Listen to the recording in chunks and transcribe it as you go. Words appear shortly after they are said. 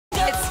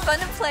fun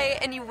to play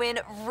and you win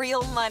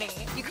real money.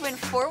 You can win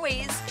 4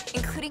 ways,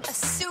 including a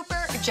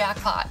super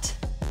jackpot.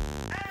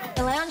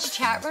 The lounge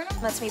chat room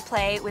lets me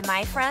play with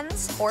my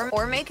friends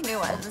or make new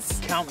ones.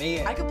 Count me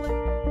in. I can play.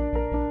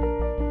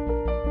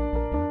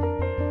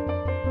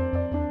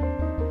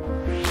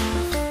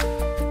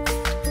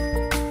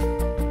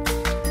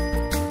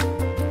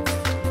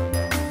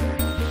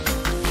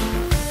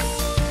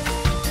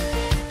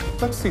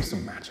 Let's see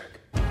some magic.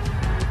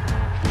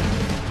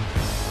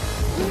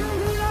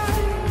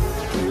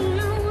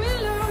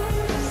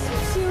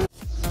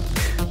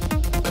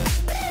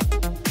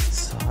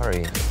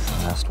 Sorry,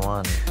 last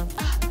one.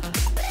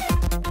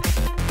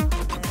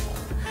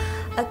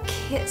 A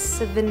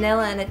kiss of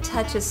vanilla and a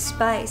touch of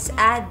spice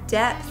add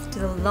depth to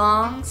the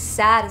long,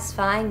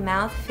 satisfying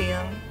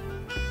mouthfeel.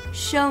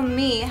 Show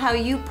me how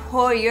you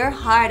pour your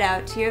heart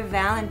out to your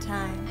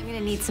Valentine. I'm gonna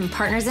need some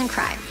partners in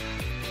crime.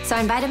 So I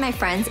invited my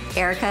friends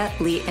Erica,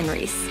 Lee, and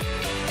Reese.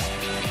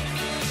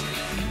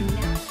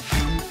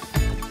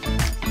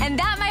 And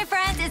that, my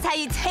friends, is how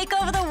you take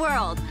over the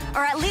world,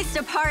 or at least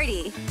a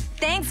party.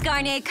 Thanks,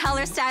 Garnier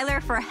Color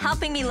Styler, for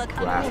helping me look.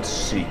 Craft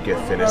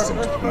seeketh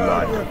innocent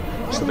blood,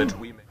 so that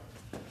we may.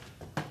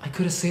 I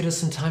could have saved us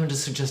some time and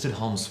just suggested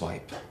home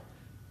swipe.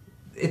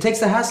 It takes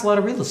the hassle out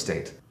of real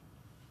estate.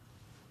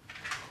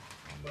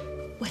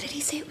 What did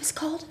he say it was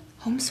called?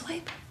 Home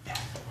swipe?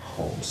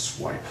 Home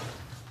swipe.